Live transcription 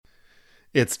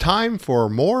It's time for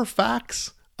more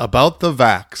facts about the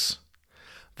vax,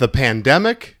 the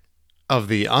pandemic of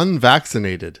the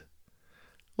unvaccinated.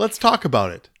 Let's talk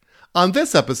about it on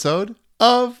this episode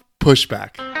of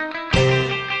Pushback.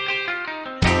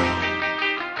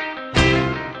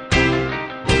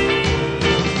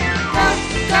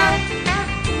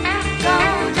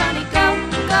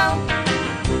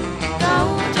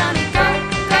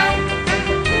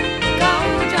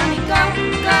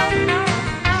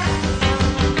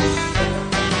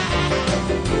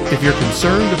 If you're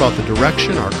concerned about the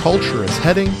direction our culture is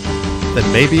heading,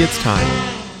 then maybe it's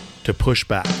time to push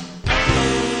back.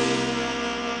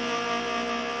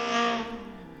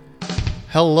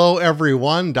 Hello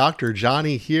everyone, Dr.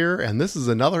 Johnny here, and this is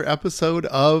another episode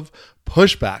of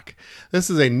Pushback. This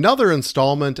is another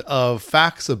installment of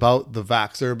Facts About the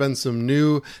Vax. There have been some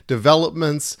new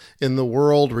developments in the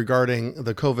world regarding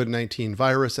the COVID-19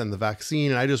 virus and the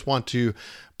vaccine, and I just want to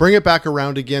bring it back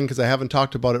around again because I haven't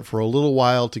talked about it for a little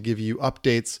while to give you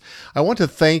updates. I want to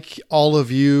thank all of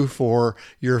you for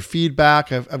your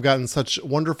feedback. I've gotten such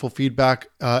wonderful feedback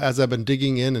as I've been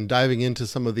digging in and diving into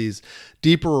some of these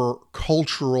deeper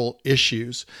cultural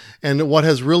issues. And what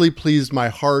has really pleased my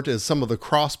heart is some of the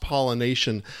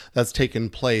cross-pollination that's taken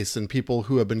place and people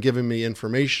who have been giving me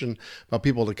information about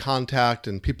people to contact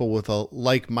and people with a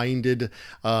like-minded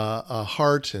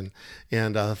heart and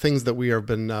things that we have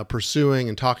been pursuing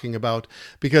and talking about,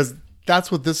 because that's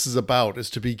what this is about, is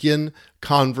to begin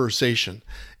conversation.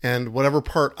 And whatever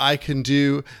part I can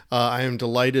do, I am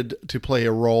delighted to play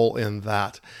a role in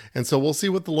that. And so we'll see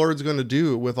what the Lord's going to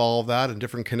do with all of that and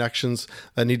different connections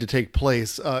that need to take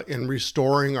place in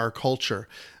restoring our culture.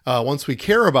 Once we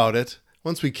care about it,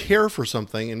 once we care for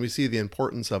something and we see the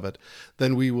importance of it,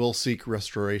 then we will seek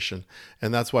restoration.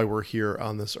 And that's why we're here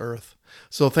on this earth.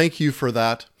 So thank you for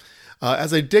that.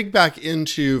 As I dig back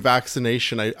into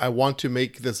vaccination, I want to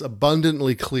make this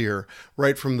abundantly clear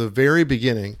right from the very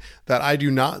beginning that I do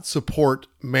not support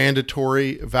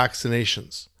mandatory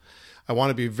vaccinations. I want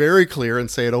to be very clear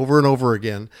and say it over and over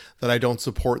again that I don't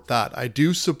support that. I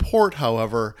do support,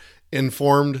 however,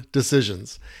 informed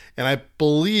decisions. And I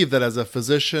believe that as a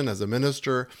physician, as a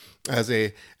minister, as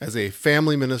a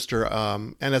family minister,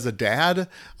 and as a dad,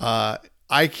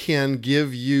 I can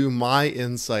give you my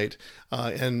insight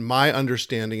and my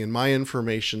understanding and my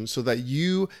information so that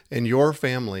you and your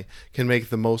family can make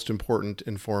the most important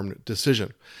informed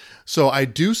decision. So I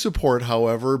do support,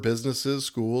 however, businesses,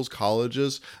 schools,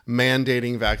 colleges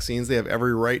mandating vaccines. They have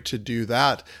every right to do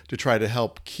that to try to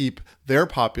help keep their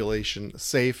population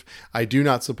safe. I do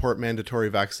not support mandatory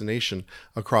vaccination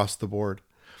across the board.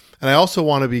 And I also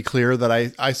want to be clear that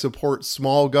I support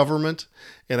small government,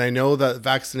 and I know that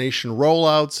vaccination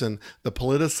rollouts and the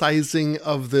politicizing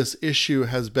of this issue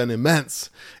has been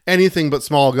immense. Anything but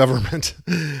small government.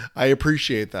 I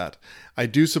appreciate that. I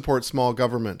do support small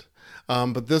government.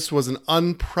 But this was an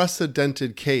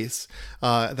unprecedented case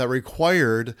that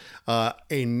required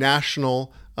a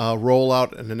national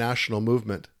rollout and a national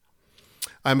movement.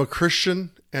 I'm a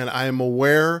Christian, and I am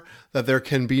aware that there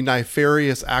can be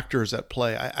nefarious actors at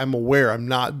play. I'm aware. I'm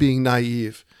not being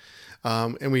naive.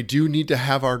 And we do need to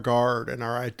have our guard and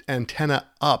our antenna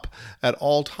up at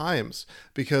all times,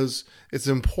 because it's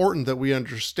important that we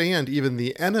understand even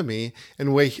the enemy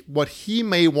and what he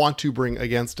may want to bring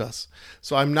against us.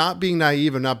 So I'm not being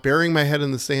naive. I'm not burying my head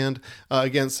in the sand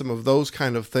against some of those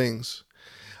kind of things.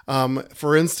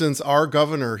 For instance, our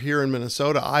governor here in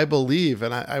Minnesota, I believe,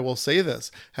 and I will say this,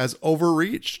 has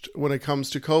overreached when it comes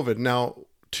to COVID. Now,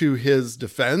 to his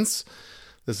defense,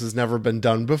 this has never been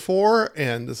done before,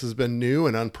 and this has been new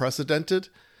and unprecedented.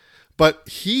 But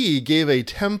he gave a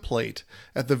template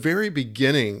at the very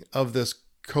beginning of this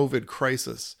COVID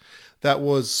crisis that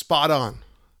was spot on.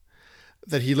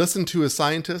 That he listened to his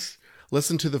scientists,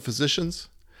 listened to the physicians,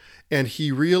 and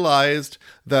he realized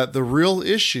that the real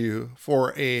issue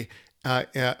for a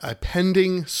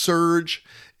pending surge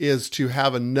is to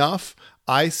have enough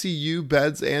ICU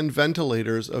beds and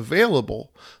ventilators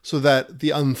available so that the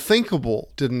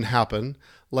unthinkable didn't happen,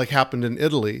 like happened in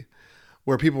Italy,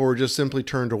 where people were just simply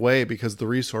turned away because the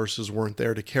resources weren't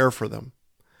there to care for them.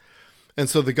 And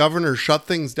so the governor shut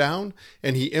things down,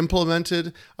 and he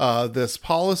implemented this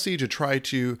policy to try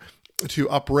to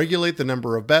upregulate the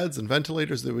number of beds and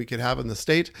ventilators that we could have in the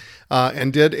state,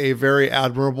 and did a very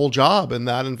admirable job in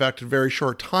that. In fact, in a very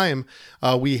short time,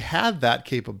 we had that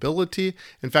capability.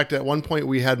 In fact, at one point,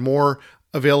 we had more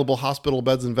available hospital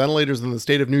beds and ventilators than the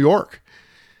state of New York.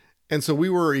 And so we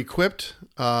were equipped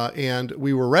and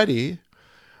we were ready.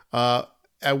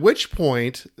 At which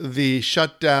point the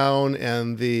shutdown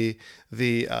and the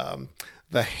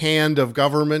hand of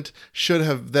government should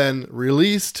have then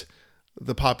released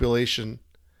the population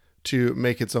to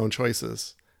make its own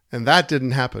choices. And that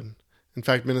didn't happen. In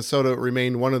fact, Minnesota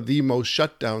remained one of the most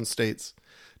shut down states,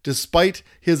 despite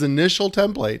his initial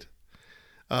template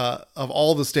of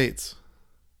all the states.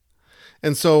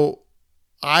 And so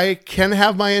I can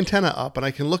have my antenna up and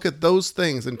I can look at those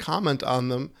things and comment on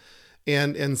them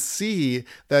and see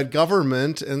that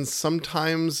government, and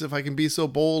sometimes, if I can be so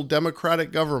bold,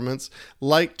 democratic governments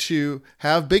like to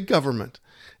have big government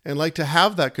and like to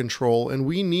have that control. And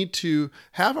we need to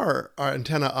have our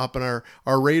antenna up and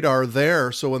our radar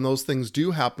there, so when those things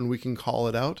do happen, we can call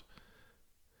it out.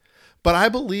 But I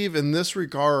believe in this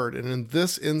regard and in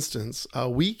this instance,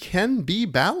 we can be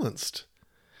balanced.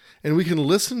 And we can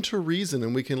listen to reason,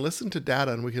 and we can listen to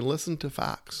data, and we can listen to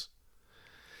facts.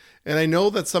 And I know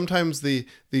that sometimes the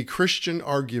Christian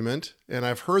argument, and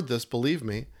I've heard this, believe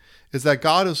me, is that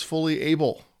God is fully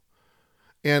able.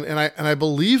 And I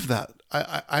believe that.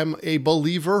 I'm a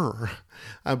believer.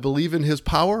 I believe in his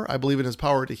power. I believe in his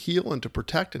power to heal and to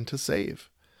protect and to save.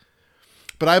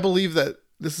 But I believe that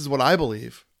this is what I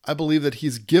believe. I believe that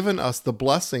he's given us the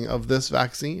blessing of this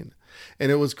vaccine.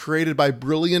 And it was created by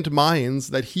brilliant minds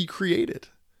that he created.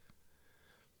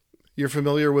 You're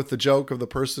familiar with the joke of the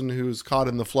person who's caught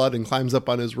in the flood and climbs up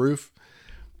on his roof,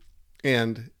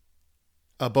 and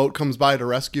a boat comes by to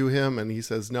rescue him, and he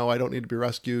says, "No, I don't need to be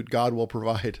rescued. God will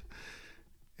provide."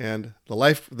 And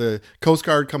the Coast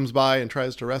Guard comes by and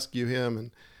tries to rescue him,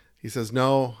 and he says,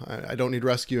 "No, I don't need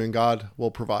rescuing. God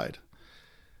will provide."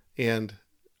 And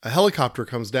a helicopter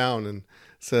comes down and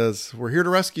says, "We're here to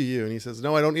rescue you." And he says,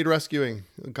 "No, I don't need rescuing.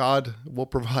 God will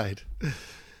provide."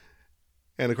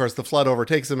 And of course, the flood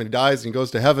overtakes him and he dies and he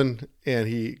goes to heaven, and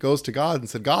he goes to God and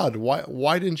said, "God,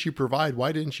 why didn't you provide?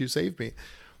 Why didn't you save me?"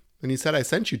 And he said, "I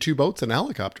sent you 2 boats and a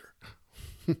helicopter."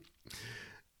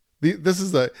 This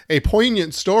is a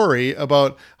poignant story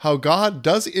about how God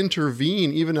does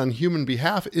intervene even on human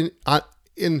behalf,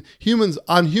 on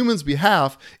humans'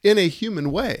 behalf in a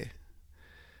human way.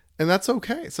 And that's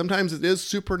okay. Sometimes it is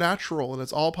supernatural and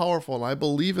it's all powerful. And I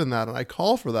believe in that. And I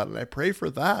call for that. And I pray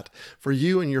for that for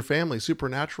you and your family,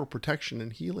 supernatural protection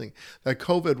and healing, that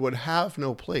COVID would have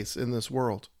no place in this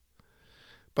world.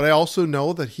 But I also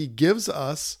know that he gives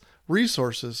us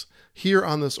resources here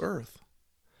on this earth.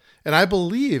 And I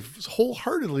believe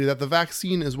wholeheartedly that the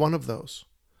vaccine is one of those.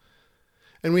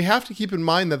 And we have to keep in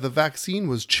mind that the vaccine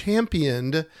was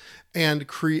championed and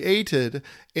created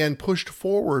and pushed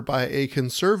forward by a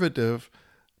conservative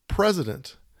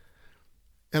president.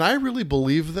 And I really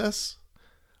believe this,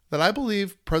 that I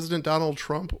believe President Donald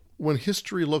Trump, when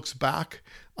history looks back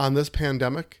on this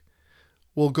pandemic,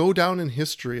 will go down in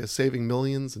history as saving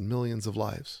millions and millions of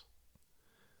lives.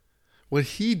 What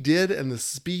he did and the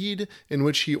speed in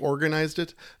which he organized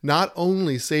it not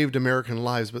only saved American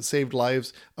lives, but saved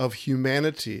lives of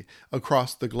humanity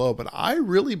across the globe. And I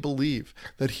really believe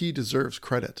that he deserves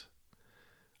credit.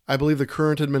 I believe the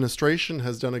current administration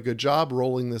has done a good job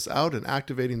rolling this out and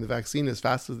activating the vaccine as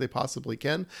fast as they possibly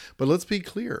can. But let's be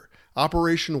clear,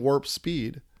 Operation Warp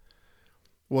Speed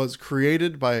was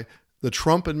created by the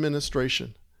Trump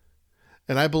administration.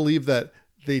 And I believe that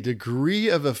the degree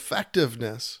of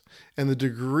effectiveness and the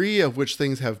degree of which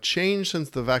things have changed since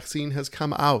the vaccine has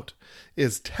come out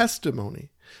is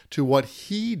testimony to what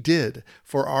he did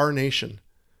for our nation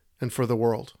and for the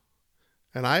world.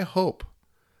 And I hope,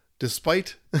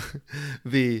 despite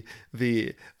the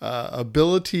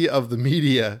ability of the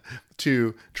media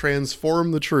to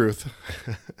transform the truth,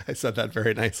 I said that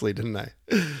very nicely, didn't I?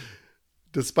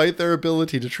 Despite their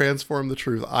ability to transform the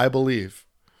truth, I believe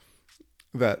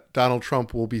that Donald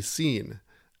Trump will be seen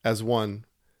as one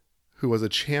who was a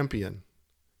champion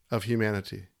of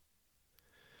humanity.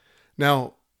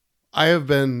 Now, I have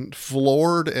been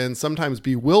floored and sometimes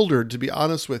bewildered, to be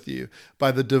honest with you,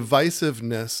 by the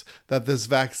divisiveness that this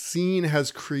vaccine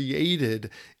has created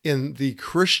in the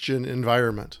Christian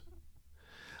environment.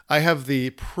 I have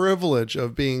the privilege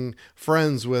of being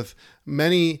friends with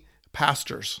many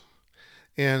pastors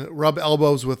and rub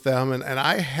elbows with them, and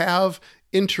I have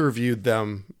interviewed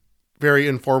them very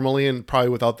informally and probably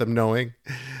without them knowing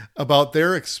about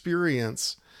their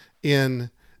experience in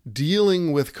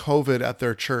dealing with COVID at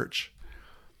their church.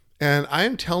 And I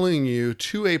am telling you,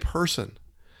 to a person,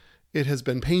 it has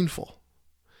been painful.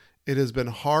 It has been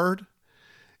hard.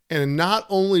 And not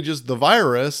only just the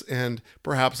virus and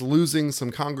perhaps losing some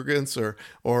congregants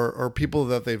or people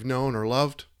that they've known or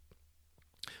loved,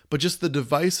 but just the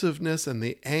divisiveness and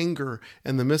the anger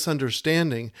and the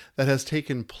misunderstanding that has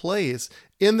taken place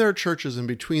in their churches and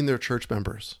between their church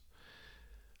members.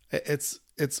 It's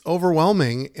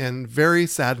overwhelming and very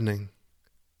saddening.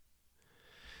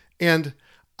 And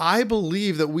I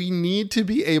believe that we need to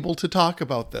be able to talk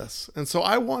about this. And so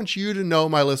I want you to know,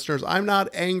 my listeners, I'm not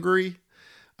angry.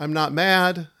 I'm not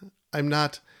mad. I'm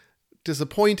not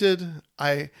disappointed.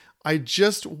 I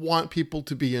just want people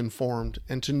to be informed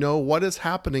and to know what is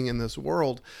happening in this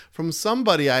world from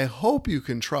somebody I hope you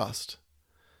can trust.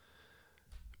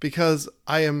 Because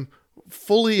I am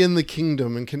fully in the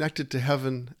kingdom and connected to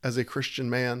heaven as a Christian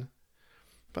man.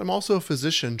 But I'm also a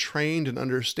physician trained and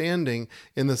understanding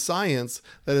in the science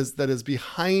that is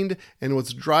behind and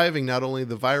what's driving not only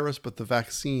the virus, but the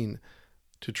vaccine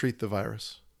to treat the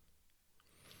virus.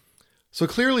 So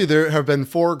clearly there have been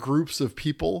 4 groups of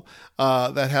people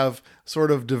that have sort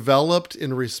of developed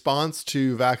in response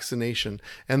to vaccination.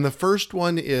 And the first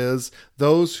one is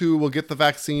those who will get the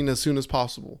vaccine as soon as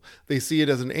possible. They see it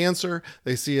as an answer.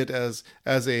 They see it as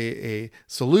a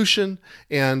solution.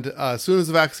 And as soon as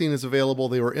the vaccine is available,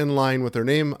 they were in line with their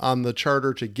name on the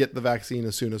charter to get the vaccine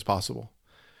as soon as possible.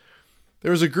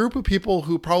 There's a group of people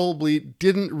who probably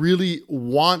didn't really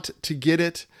want to get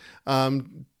it,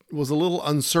 was a little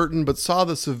uncertain, but saw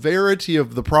the severity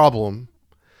of the problem,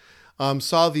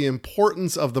 saw the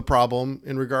importance of the problem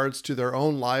in regards to their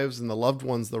own lives and the loved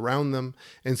ones around them,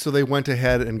 and so they went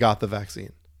ahead and got the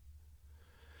vaccine.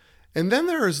 And then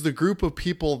there is the group of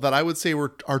people that I would say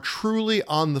are truly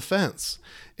on the fence.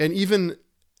 And even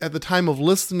at the time of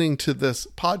listening to this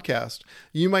podcast,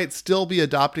 you might still be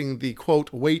adopting the,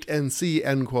 quote, wait and see,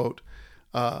 end quote,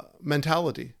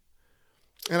 mentality.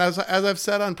 And as I've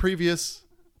said on previous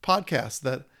podcasts,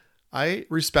 that I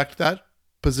respect that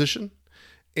position.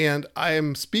 And I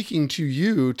am speaking to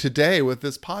you today with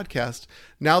this podcast,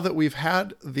 now that we've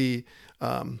had the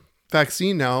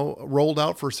vaccine now rolled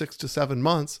out for 6 to 7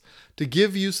 months, to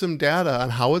give you some data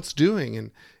on how it's doing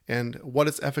and what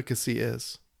its efficacy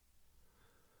is.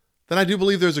 Then I do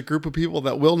believe there's a group of people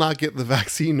that will not get the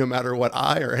vaccine no matter what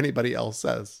I or anybody else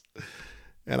says.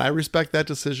 And I respect that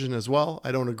decision as well.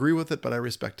 I don't agree with it, but I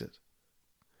respect it.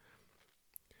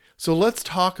 So let's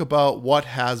talk about what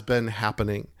has been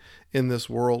happening in this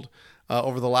world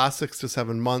over the last 6 to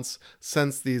 7 months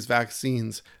since these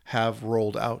vaccines have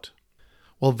rolled out.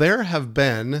 Well, there have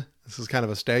been, this is kind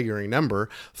of a staggering number,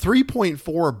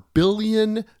 3.4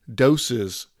 billion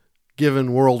doses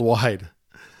given worldwide.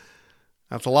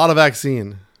 That's a lot of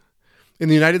vaccine. In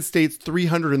the United States,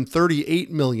 338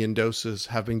 million doses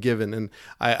have been given. And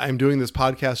I'm doing this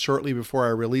podcast shortly before I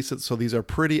release it, so these are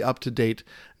pretty up-to-date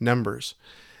numbers.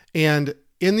 And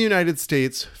in the United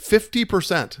States,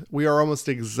 50%, we are almost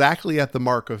exactly at the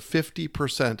mark of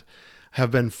 50% have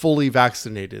been fully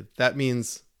vaccinated. That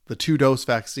means the 2-dose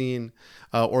vaccine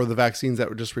or the vaccines that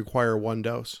would just require 1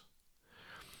 dose.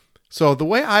 So the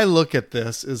way I look at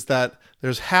this is that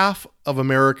there's half of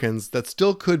Americans that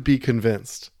still could be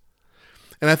convinced.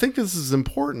 And I think this is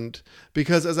important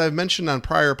because, as I've mentioned on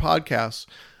prior podcasts,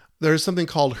 there's something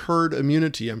called herd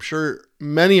immunity. I'm sure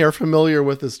many are familiar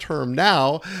with this term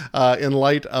now in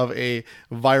light of a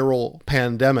viral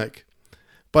pandemic.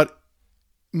 But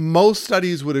most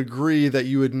studies would agree that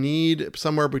you would need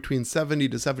somewhere between 70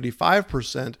 to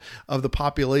 75% of the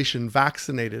population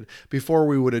vaccinated before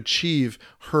we would achieve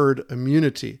herd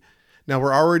immunity. Now,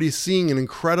 we're already seeing an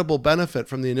incredible benefit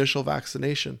from the initial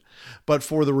vaccination, but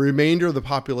for the remainder of the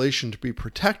population to be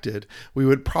protected, we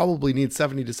would probably need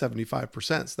 70 to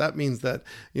 75%. So that means that,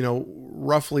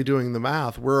 roughly doing the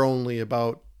math, we're only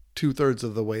about 2/3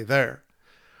 of the way there.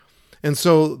 And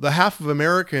so the half of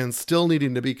Americans still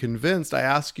needing to be convinced, I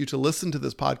ask you to listen to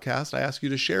this podcast. I ask you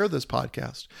to share this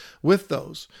podcast with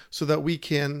those so that we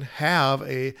can have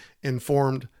an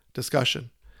informed discussion.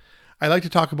 I like to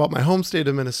talk about my home state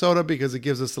of Minnesota because it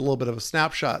gives us a little bit of a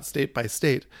snapshot state by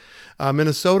state.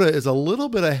 Minnesota is a little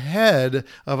bit ahead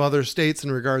of other states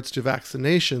in regards to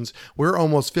vaccinations. We're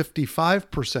almost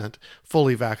 55%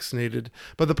 fully vaccinated.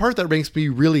 But the part that makes me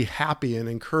really happy and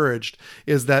encouraged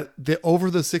is that over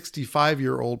the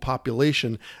 65-year-old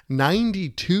population,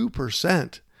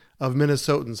 92% of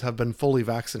Minnesotans have been fully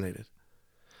vaccinated.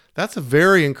 That's a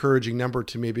very encouraging number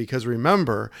to me because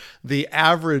remember, the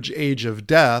average age of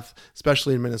death,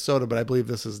 especially in Minnesota, but I believe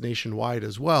this is nationwide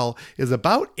as well, is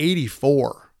about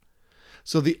 84.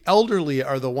 So the elderly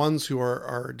are the ones who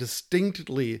are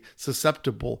distinctly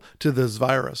susceptible to this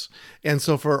virus. And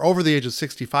so for over the age of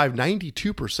 65,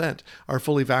 92% are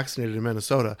fully vaccinated in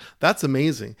Minnesota. That's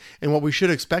amazing. And what we should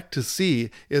expect to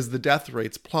see is the death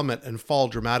rates plummet and fall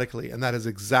dramatically. And that is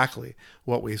exactly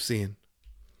what we've seen.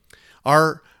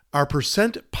 Our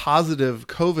percent positive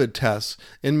COVID tests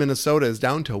in Minnesota is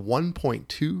down to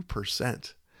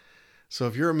 1.2%. So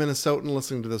if you're a Minnesotan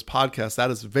listening to this podcast, that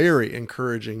is very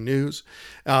encouraging news.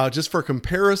 Just for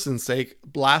comparison's sake,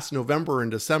 last November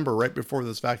and December, right before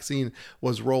this vaccine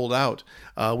was rolled out,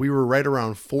 we were right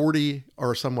around 40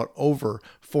 or somewhat over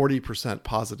 40%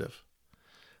 positive.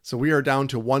 So we are down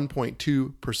to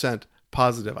 1.2%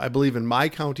 positive. I believe in my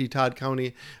county, Todd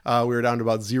County, we were down to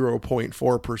about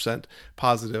 0.4%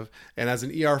 positive. And as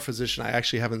an ER physician, I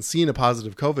actually haven't seen a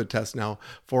positive COVID test now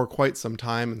for quite some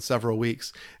time, in several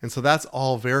weeks. And so that's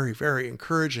all very, very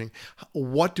encouraging.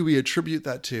 What do we attribute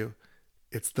that to?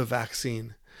 It's the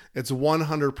vaccine. It's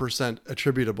 100%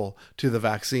 attributable to the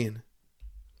vaccine.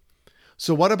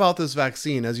 So what about this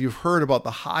vaccine? As you've heard about the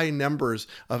high numbers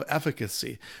of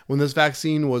efficacy, when this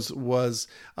vaccine was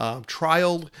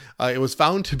trialed, it was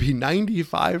found to be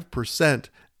 95%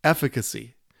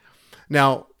 efficacy.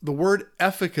 Now, the word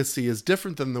efficacy is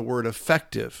different than the word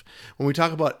effective. When we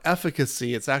talk about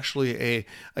efficacy, it's actually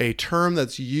a term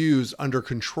that's used under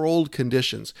controlled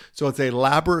conditions. So it's a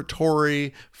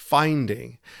laboratory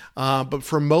finding. But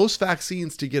for most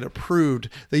vaccines to get approved,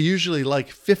 they usually like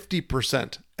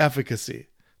 50% efficacy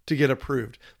to get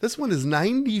approved. This one is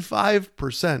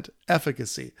 95%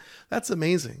 efficacy. That's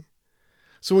amazing.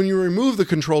 So when you remove the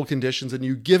controlled conditions and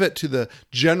you give it to the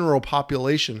general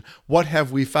population, what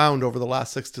have we found over the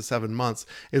last 6 to 7 months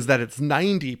is that it's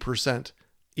 90%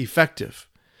 effective.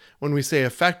 When we say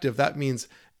effective, that means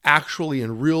actually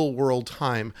in real world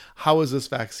time, how is this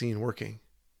vaccine working?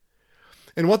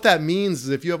 And what that means is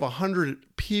if you have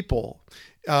 100 people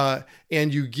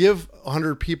and you give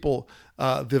 100 people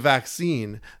the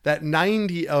vaccine, that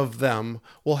 90 of them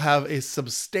will have a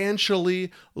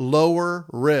substantially lower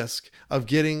risk of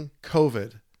getting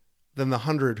COVID than the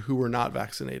 100 who were not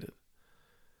vaccinated.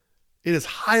 It is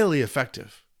highly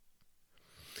effective.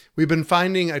 We've been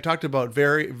finding, I talked about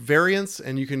variants,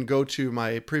 and you can go to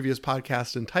my previous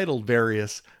podcast entitled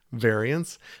Various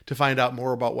Variants to find out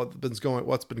more about what's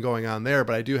been going on there,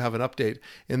 but I do have an update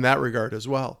in that regard as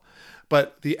well.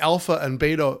 But the alpha and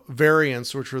beta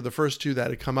variants, which were the first two that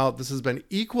had come out, this has been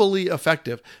equally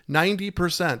effective,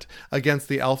 90% against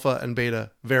the alpha and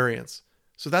beta variants.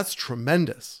 So that's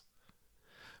tremendous.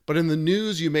 But in the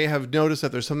news, you may have noticed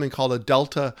that there's something called a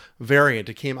Delta variant.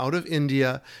 It came out of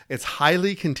India. It's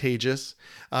highly contagious,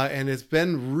 and it's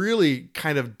been really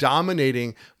kind of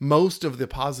dominating most of the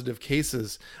positive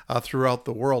cases throughout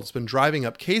the world. It's been driving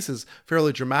up cases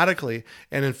fairly dramatically.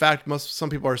 And in fact,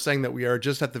 some people are saying that we are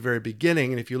just at the very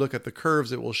beginning. And if you look at the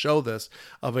curves, it will show this,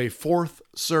 of a fourth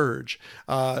surge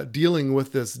dealing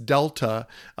with this Delta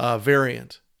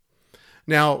variant.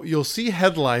 Now, you'll see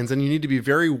headlines, and you need to be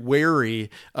very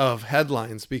wary of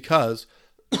headlines because,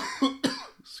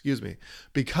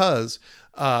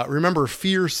 remember,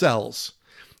 fear sells.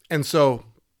 And so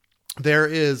there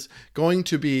is going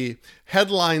to be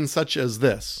headlines such as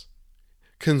this: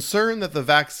 concern that the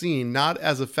vaccine not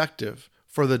as effective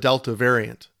for the Delta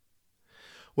variant.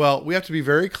 Well, we have to be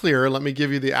very clear. Let me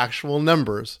give you the actual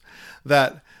numbers,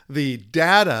 that the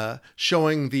data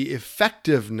showing the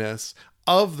effectiveness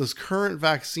of this current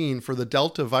vaccine for the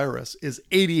Delta virus is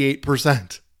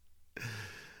 88%.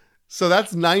 So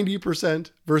that's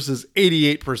 90% versus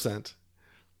 88%.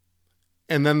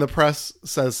 And then the press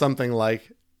says something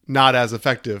like, not as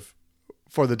effective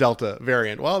for the Delta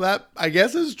variant. Well, that I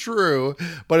guess is true,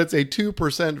 but it's a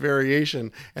 2%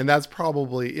 variation, and that's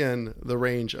probably in the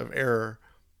range of error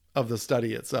of the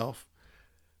study itself.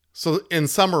 So in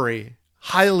summary,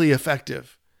 highly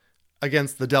effective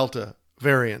against the Delta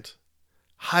variant.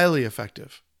 Highly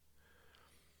effective.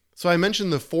 So I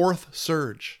mentioned the fourth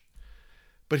surge,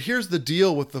 but here's the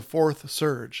deal with the fourth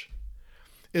surge,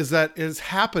 is that it is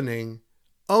happening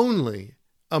only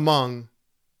among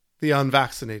the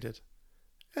unvaccinated.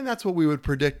 And that's what we would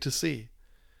predict to see.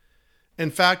 In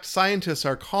fact, scientists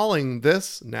are calling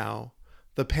this now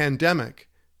the pandemic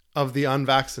of the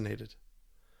unvaccinated.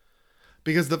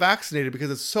 Because the vaccinated, because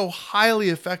it's so highly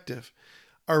effective,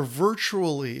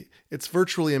 it's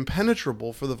virtually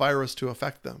impenetrable for the virus to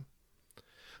affect them.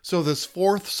 So this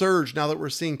fourth surge, now that we're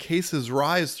seeing cases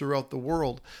rise throughout the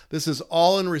world, this is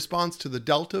all in response to the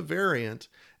Delta variant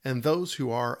and those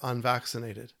who are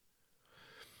unvaccinated.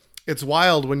 It's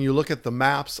wild when you look at the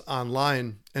maps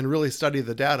online and really study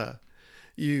the data.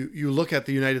 You look at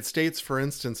the United States, for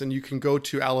instance, and you can go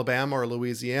to Alabama or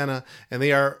Louisiana, and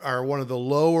they are one of the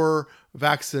lower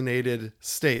vaccinated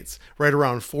states, right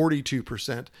around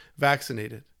 42%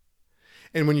 vaccinated.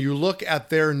 And when you look at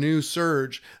their new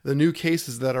surge, the new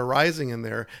cases that are rising in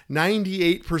there,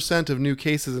 98% of new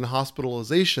cases and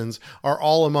hospitalizations are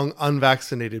all among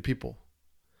unvaccinated people.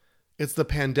 It's the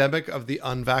pandemic of the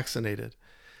unvaccinated.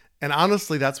 And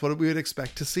honestly, that's what we would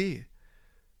expect to see.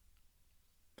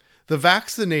 The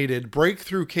vaccinated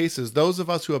breakthrough cases, those of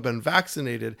us who have been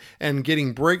vaccinated and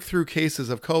getting breakthrough cases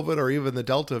of COVID or even the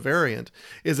Delta variant,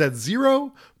 is at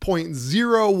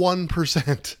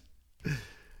 0.01%. It's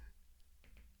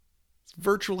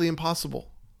virtually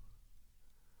impossible.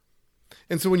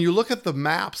 And so when you look at the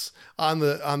maps on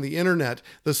the internet,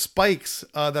 the spikes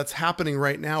that's happening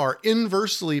right now are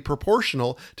inversely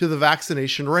proportional to the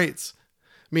vaccination rates,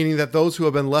 meaning that those who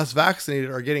have been less vaccinated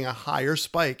are getting a higher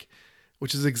spike,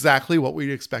 which is exactly what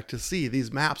we'd expect to see.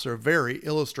 These maps are very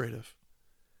illustrative.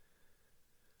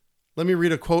 Let me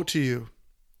read a quote to you.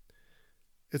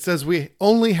 It says, "We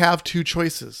only have two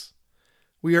choices.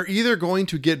 We are either going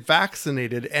to get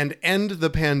vaccinated and end the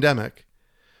pandemic,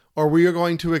 or we are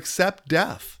going to accept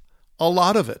death, a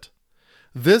lot of it,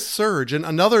 this surge and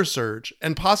another surge,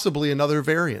 and possibly another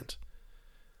variant."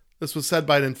 This was said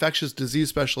by an infectious disease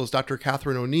specialist, Dr.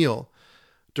 Catherine O'Neill,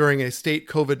 during a state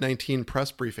COVID-19 press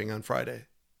briefing on Friday.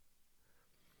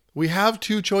 We have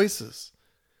two choices.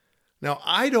 Now,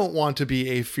 I don't want to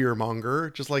be a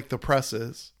fearmonger, just like the press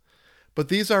is, but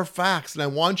these are facts, and I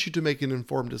want you to make an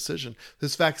informed decision.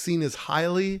 This vaccine is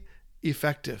highly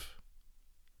effective.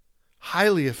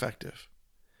 Highly effective.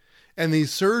 And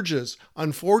these surges,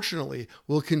 unfortunately,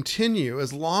 will continue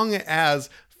as long as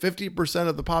 50%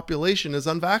 of the population is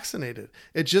unvaccinated.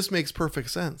 It just makes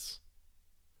perfect sense.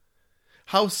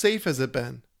 How safe has it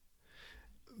been?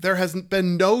 There has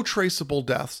been no traceable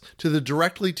deaths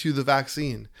directly to the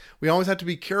vaccine. We always have to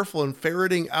be careful in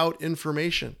ferreting out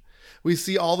information. We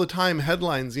see all the time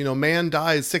headlines, man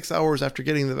dies 6 hours after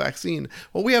getting the vaccine.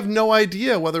 Well, we have no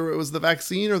idea whether it was the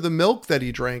vaccine or the milk that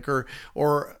he drank or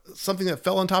something that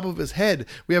fell on top of his head.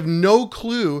 We have no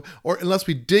clue, or unless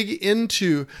we dig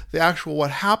into the actual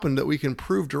what happened, that we can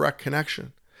prove direct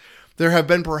connection. There have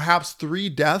been perhaps 3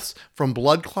 deaths from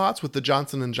blood clots with the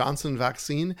Johnson & Johnson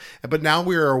vaccine, but now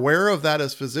we are aware of that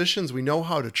as physicians. We know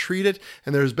how to treat it,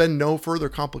 and there's been no further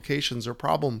complications or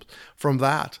problems from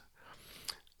that.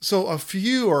 So a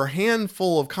few or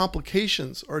handful of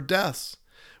complications or deaths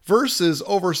versus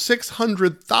over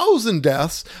 600,000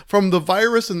 deaths from the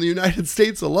virus in the United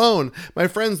States alone. My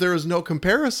friends, there is no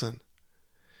comparison.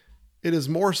 It is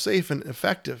more safe and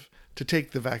effective to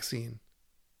take the vaccine.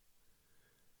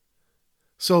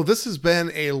 So this has been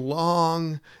a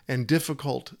long and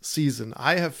difficult season.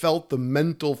 I have felt the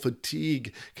mental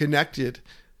fatigue connected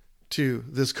to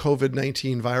this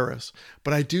COVID-19 virus,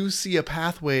 but I do see a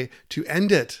pathway to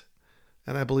end it.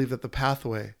 And I believe that the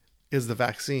pathway is the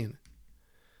vaccine.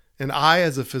 And I,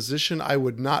 as a physician, I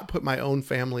would not put my own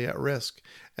family at risk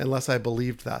unless I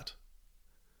believed that.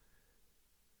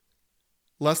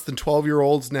 Less than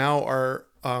 12-year-olds now are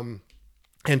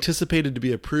anticipated to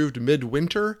be approved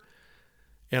midwinter.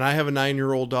 And I have a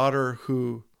 9-year-old daughter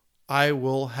who I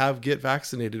will have get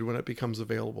vaccinated when it becomes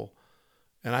available.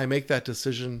 And I make that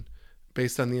decision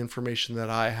based on the information that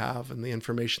I have and the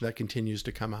information that continues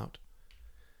to come out.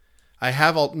 I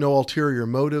have no ulterior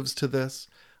motives to this.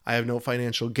 I have no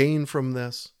financial gain from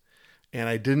this. And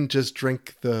I didn't just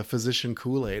drink the physician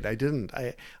Kool-Aid. I didn't.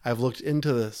 I've looked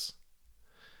into this.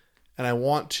 And I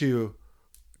want to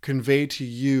convey to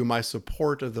you my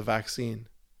support of the vaccine.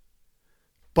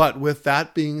 But with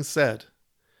that being said,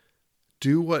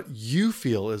 do what you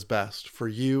feel is best for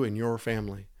you and your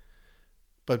family.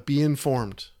 But be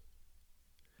informed.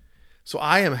 So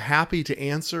I am happy to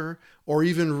answer or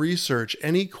even research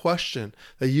any question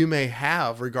that you may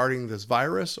have regarding this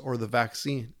virus or the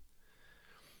vaccine.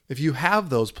 If you have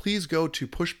those, please go to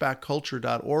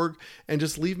pushbackculture.org and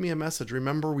just leave me a message.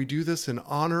 Remember, we do this in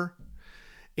honor,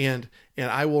 and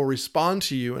I will respond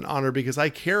to you in honor because I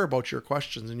care about your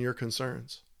questions and your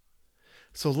concerns.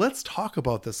 So let's talk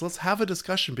about this. Let's have a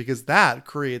discussion because that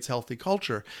creates healthy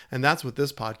culture, and that's what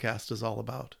this podcast is all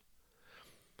about.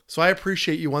 So I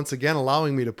appreciate you once again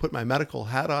allowing me to put my medical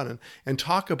hat on and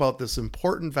talk about this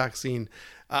important vaccine.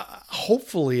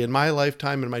 Hopefully in my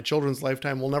lifetime and my children's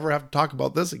lifetime, we'll never have to talk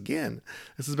about this again.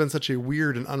 This has been such a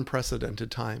weird and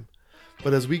unprecedented time.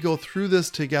 But as we go through this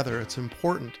together, it's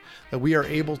important that we are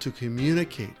able to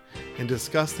communicate and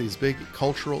discuss these big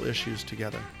cultural issues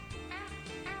together.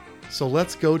 So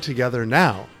let's go together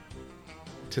now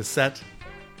to set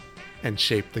and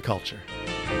shape the culture.